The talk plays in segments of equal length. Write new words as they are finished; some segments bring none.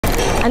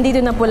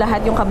andito na po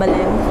lahat yung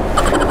kabalin.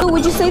 So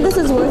would you say this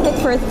is worth it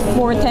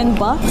for 10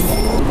 bucks?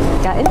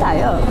 Kain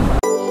tayo.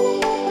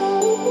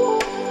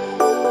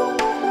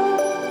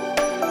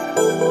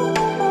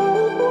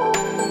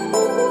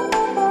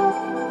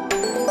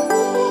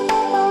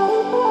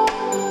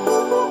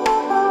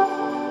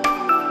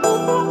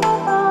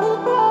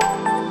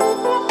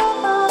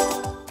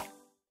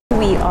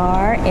 We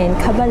are in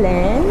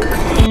Kabalin.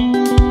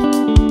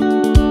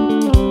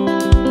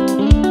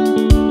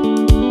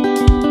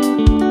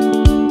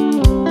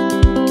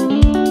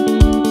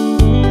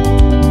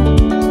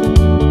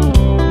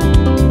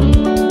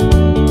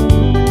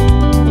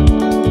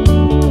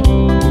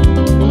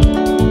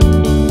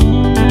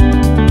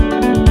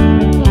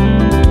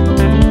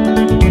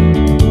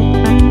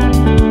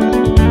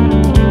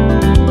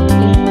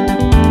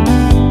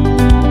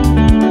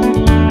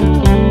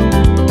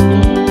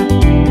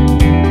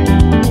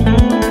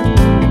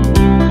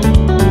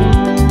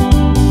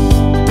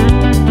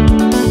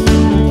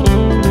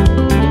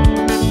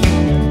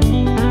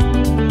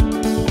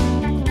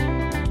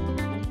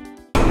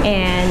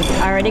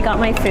 Got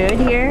my food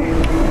here.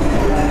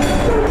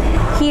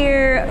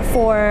 Here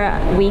for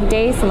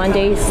weekdays,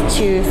 Mondays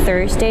to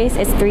Thursdays,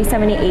 it's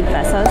 378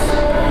 pesos.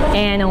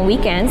 And on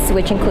weekends,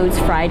 which includes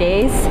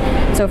Fridays,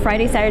 so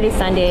Friday, Saturday,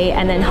 Sunday,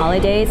 and then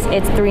holidays,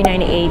 it's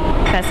 398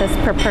 pesos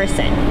per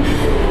person.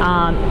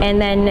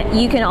 And then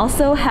you can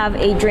also have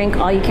a drink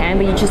all you can,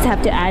 but you just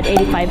have to add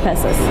 85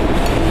 pesos.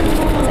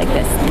 It's like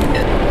this.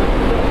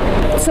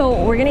 So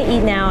we're gonna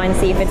eat now and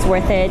see if it's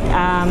worth it.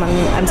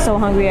 I'm so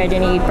hungry, I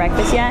didn't eat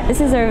breakfast yet.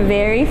 This is our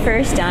very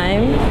first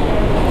time.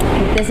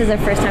 This is our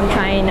first time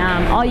trying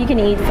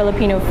all-you-can-eat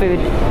Filipino food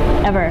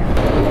ever.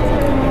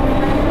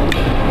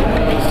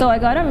 So I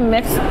got a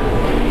mix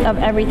of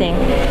everything.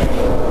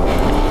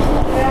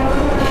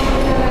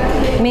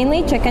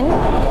 Mainly chicken,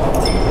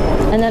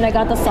 and then I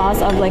got the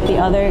sauce of like the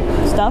other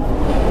stuff.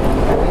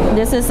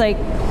 This is like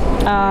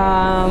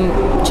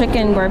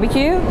chicken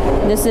barbecue.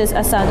 This is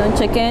asadon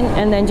chicken,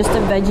 and then just the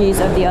veggies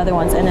of the other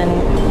ones. And then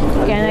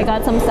again, I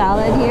got some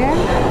salad here.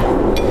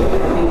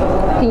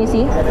 Can you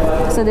see?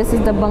 So this is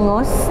the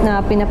bangos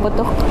na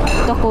pinaputok,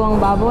 tokuang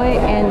baboy,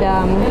 and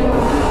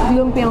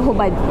lumpiang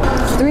hubad.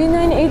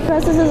 398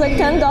 pesos is like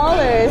 $10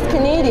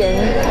 Canadian.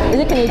 Is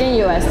it Canadian,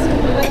 US?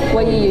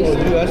 What you use?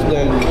 US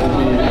then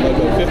like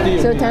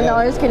 50. So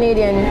 $10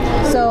 Canadian.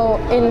 So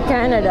in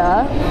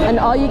Canada, and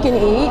all you can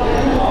eat,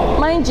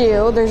 mind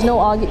you, there's no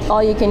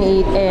all you can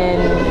eat in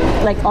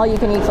like all you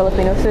can eat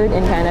Filipino food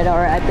in Canada,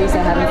 or at least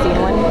I haven't seen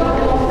one.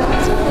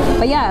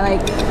 But yeah, like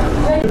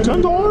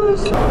 $10.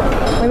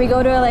 When we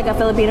go to like a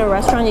Filipino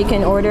restaurant, you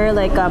can order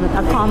like a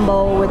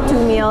combo with 2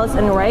 meals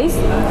and rice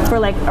for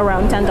like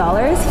around $10.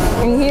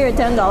 And here,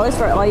 $10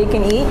 for all you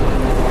can eat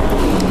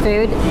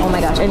food. Oh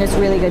my gosh, and it's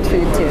really good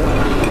food too.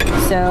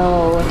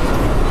 So,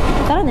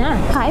 tara na,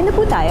 kain na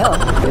po tayo.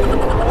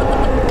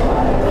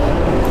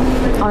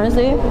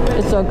 Honestly,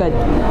 it's so good.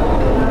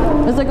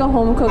 It's like a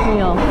home-cooked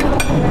meal.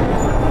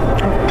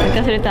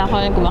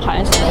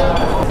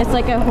 It's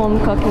like a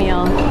home-cooked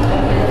meal.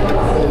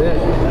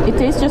 It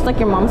tastes just like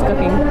your mom's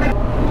cooking.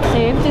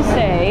 Safe to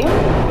say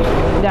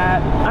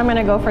that I'm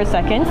gonna go for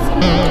seconds.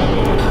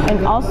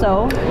 And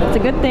also, it's a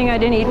good thing I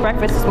didn't eat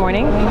breakfast this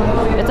morning.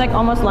 It's like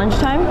almost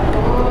lunchtime,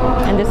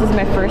 and this is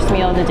my first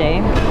meal of the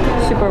day.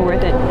 Super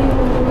worth it.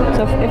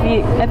 So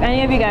if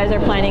any of you guys are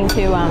planning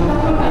to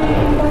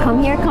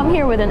come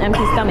here with an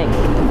empty stomach.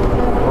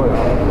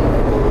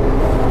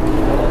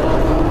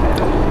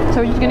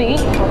 So we're just gonna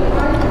eat.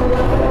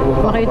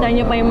 Makita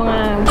nyo pa yung mga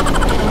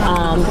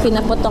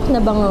pinaputok na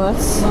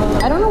bangus.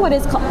 I don't know why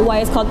it's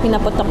called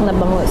pinaputok na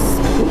bangus.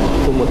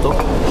 Pumutok?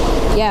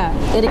 Yeah,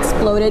 it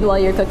exploded while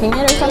you're cooking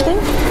it or something.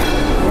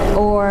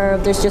 Or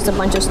there's just a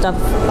bunch of stuff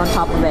on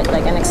top of it,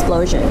 like an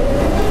explosion.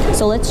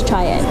 So let's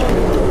try it.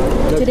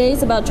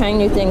 Today's about trying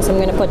new things. I'm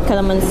gonna put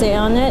calamansi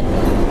on it,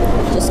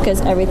 just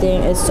because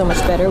everything is so much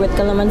better with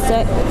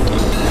calamansi.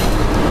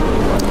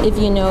 If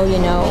you know, you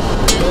know.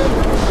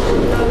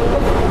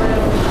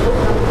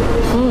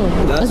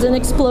 It's an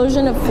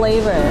explosion of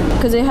flavor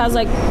because it has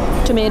like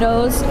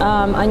tomatoes,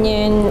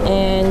 onion,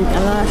 and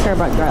I'm not sure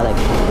about garlic.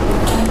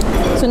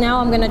 So now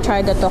I'm gonna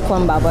try the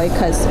tokuang baboy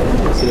because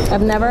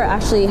I've never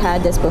actually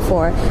had this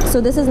before.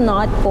 So this is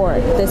not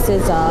pork, this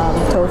is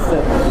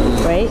tofu,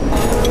 right?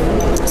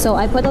 So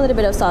I put a little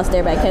bit of sauce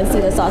there, but I can't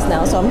see the sauce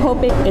now, so I'm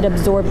hoping it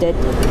absorbed it.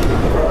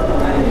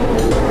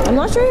 I'm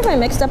not sure if I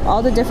mixed up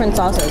all the different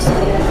sauces,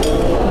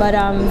 but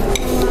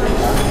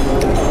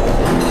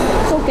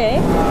it's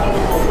okay.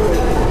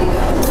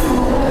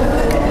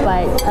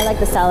 But I like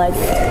the salad.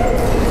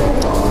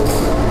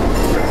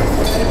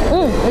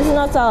 This is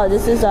not salad,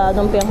 this is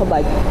lumpiang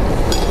hubad.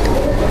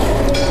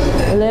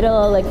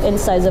 Little like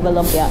insides of a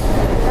lumpia.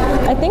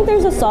 I think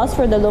there's a sauce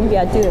for the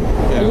lumpia too.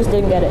 Yeah. I just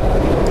didn't get it.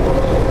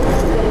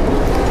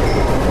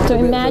 So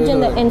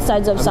imagine the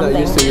insides of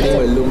something.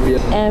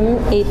 M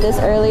ate this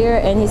earlier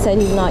and he said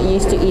he's not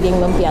used to eating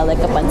lumpia like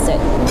a pancit.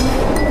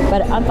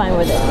 But I'm fine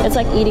with it. It's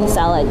like eating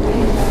salad.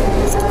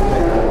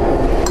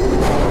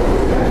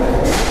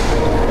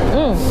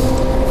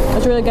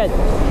 It's really good.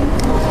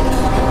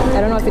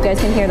 I don't know if you guys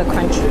can hear the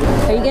crunch.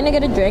 Are you gonna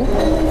get a drink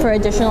for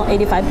additional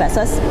 85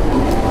 pesos?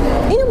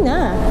 Inom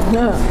na.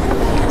 No.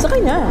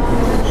 Sakay na.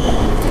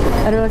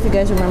 I don't know if you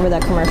guys remember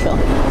that commercial.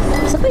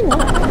 Sakay na.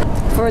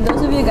 For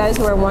those of you guys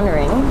who are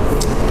wondering,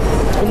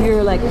 if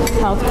you're like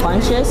health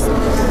conscious,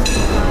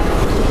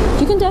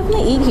 you can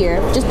definitely eat here.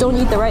 Just don't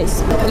eat the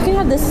rice. You can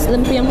have this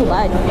lumpiang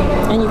hubad,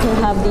 and you can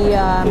have the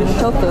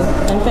tofu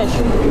and fish.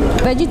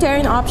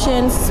 Vegetarian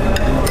options,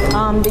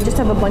 they just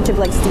have a bunch of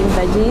like steamed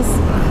veggies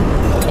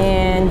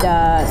and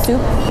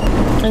soup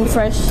and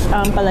fresh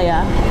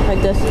palaya,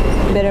 like this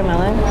bitter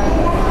melon.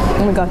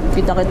 Oh my god,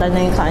 kita-kita na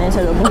yung kanin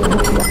sa loob.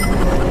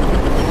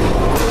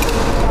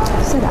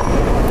 Sarap.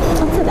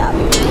 Sarap.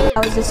 I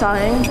was just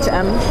talking to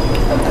Em.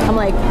 I'm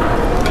like,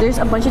 there's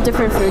a bunch of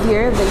different food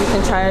here that you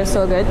can try. It's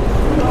so good,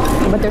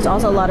 but there's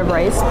also a lot of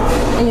rice,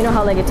 and you know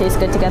how like it tastes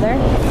good together.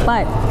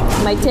 But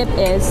my tip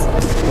is,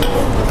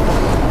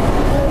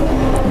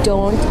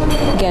 don't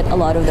get a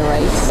lot of the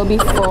rice. You'll be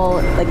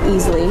full like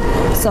easily.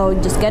 So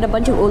just get a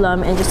bunch of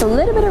ulam and just a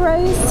little bit of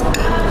rice.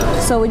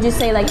 So would you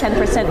say like 10%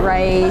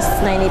 rice,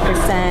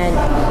 90%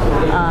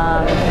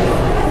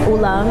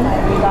 ulam?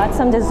 We got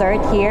some dessert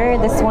here.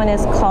 This one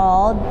is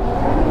called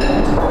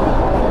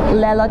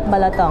lelot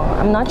balatong.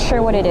 I'm not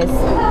sure what it is.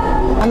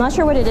 I'm not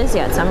sure what it is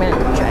yet, so I'm gonna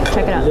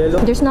check it out.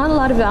 There's not a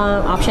lot of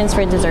options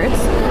for desserts,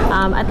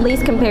 at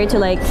least compared to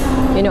like,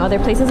 you know, other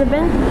places I've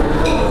been.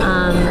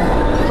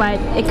 But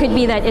it could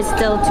be that it's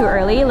still too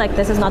early. Like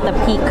this is not the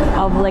peak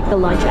of like the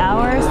lunch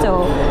hour,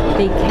 so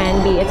they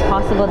can be. It's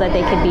possible that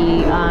they could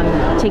be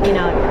taking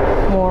out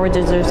more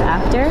desserts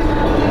after.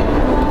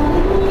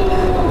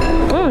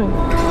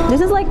 This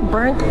is like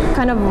burnt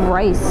kind of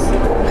rice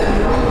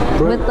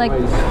with like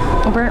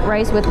burnt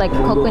rice with like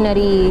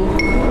coconutty,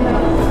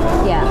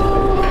 yeah,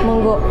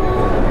 mungo.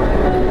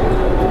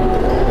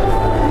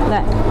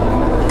 That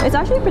it's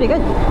actually pretty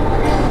good.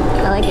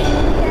 I like it.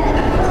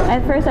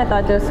 At first I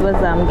thought this was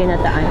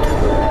ginataan.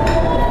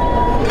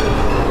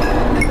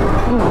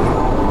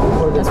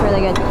 That's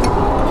really good.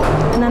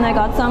 And then I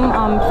got some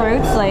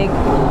fruits, like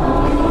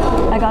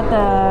I got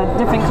the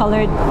different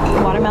colored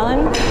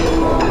watermelon.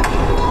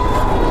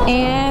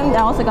 And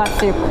I also got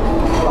soup,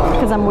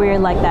 because I'm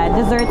weird like that.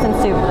 Desserts and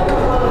soup.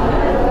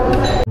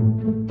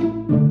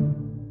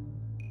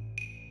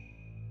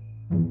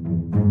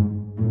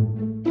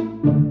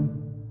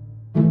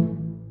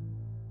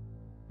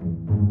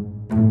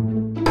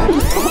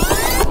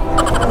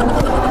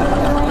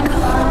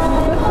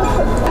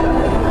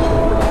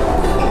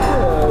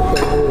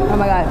 Oh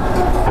my god.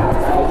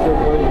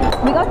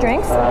 We got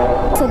drinks,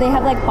 so they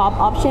have like pop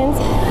options,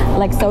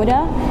 like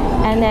soda.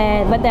 And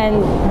then, but then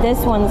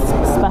this one's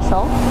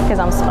special because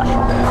I'm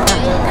special.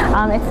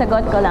 It's the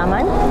got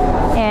gulaman,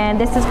 and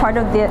this is part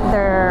of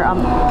their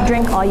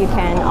drink all you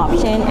can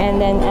option.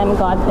 And then M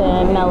got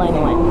the melon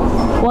one.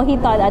 Well, he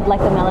thought I'd like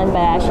the melon,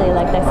 but I actually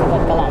like the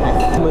got gulaman.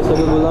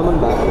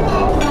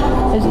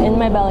 It's in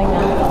my belly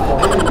now.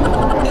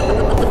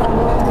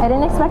 I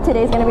didn't expect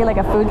today's gonna be like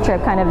a food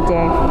trip kind of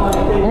day.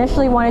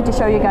 Initially wanted to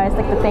show you guys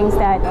like the things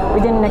that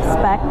we didn't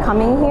expect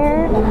coming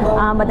here,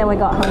 but then we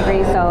got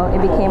hungry, so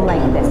it became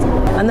like this.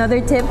 Another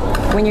tip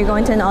when you're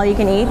going to an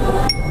all-you-can-eat,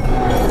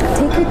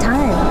 take your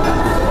time.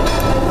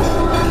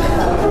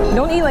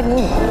 Don't eat like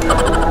me.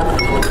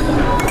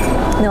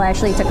 No, I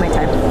actually took my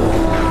time.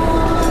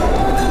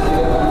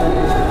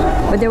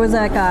 But there was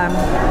like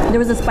there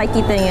was a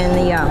spiky thing in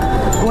the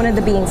one of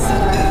the beans.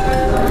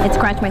 It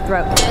scratched my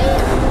throat.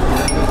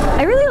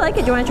 I really like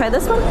it. Do you want to try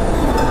this one?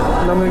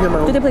 No, I'm gonna get my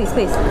own.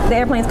 Please. The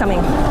airplane's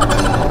coming.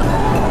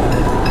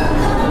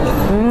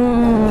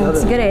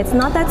 It's good. It's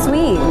not that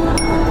sweet.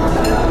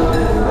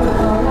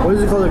 What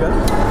is it called again?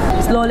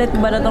 It's lolit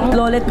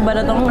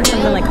baratong or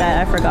something like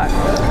that. I forgot.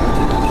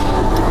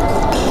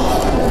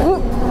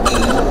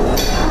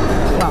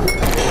 Wow.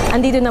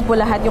 Andito na po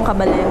lahat yung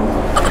kabalin.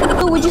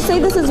 So would you say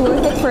this is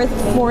worth it for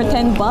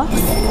 $10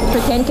 bucks? For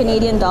 10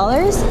 Canadian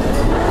dollars?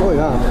 Oh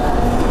yeah.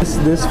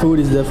 This food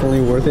is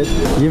definitely worth it.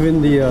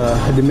 Given the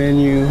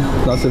menu,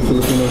 lots of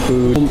Filipino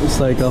food. It's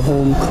like a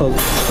home cooked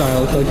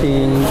style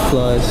cooking,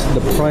 plus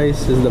the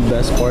price is the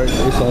best part.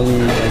 It's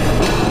only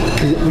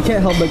like, we can't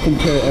help but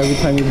compare every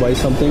time we buy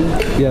something.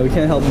 Yeah, we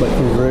can't help but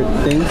convert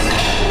things.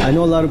 I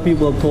know a lot of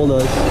people have told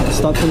us,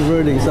 stop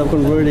converting.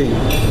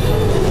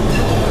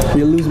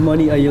 You lose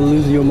money, you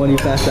lose your money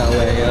fast that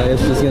way.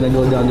 It's just gonna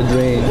go down the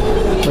drain.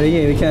 But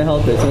again, we can't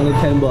help it. It's only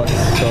 10 bucks,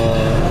 so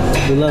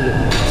we love it.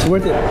 It's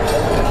worth it.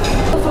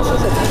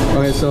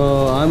 Okay,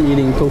 so I'm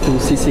eating tofu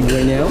sisig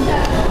right now.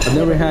 I've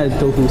never had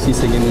tofu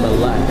sisig in my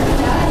life.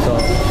 So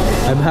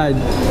I've had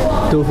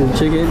tofu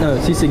chicken,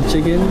 sisig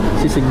chicken,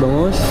 sisig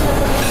bangos,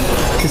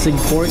 sisig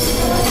pork,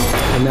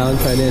 and now I'm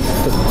trying this.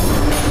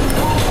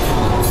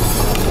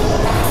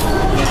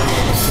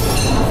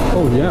 Oh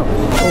Oh yeah.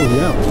 Oh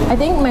yeah. I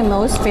think my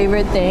most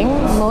favorite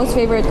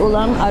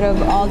ulam out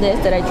of all this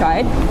that I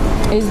tried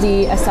is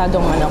the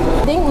asadong manok.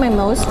 I think my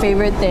most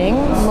favorite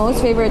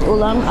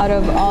ulam out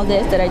of all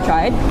this that I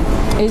tried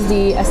is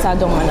the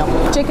asadong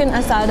manok. Chicken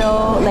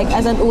asado, like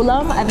as an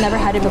ulam, I've never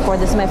had it before.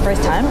 This is my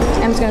first time.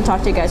 I'm just gonna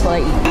talk to you guys while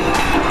I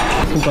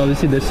eat. You can probably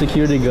see the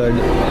security guard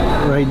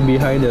right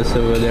behind us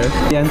over there.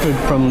 He entered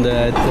from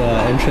that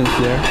entrance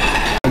there.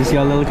 I just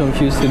got a little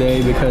confused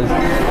today because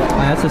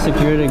I asked the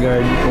security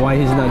guard why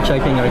he's not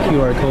checking our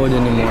QR code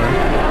anymore.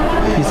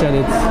 He said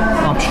it's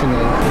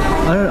optional.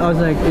 I was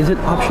like, is it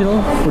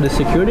optional for the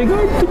security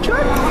guard to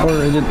check? Or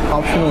is it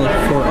optional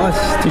for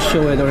us to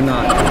show it or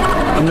not?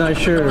 I'm not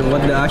sure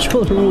what the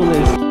actual rule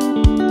is.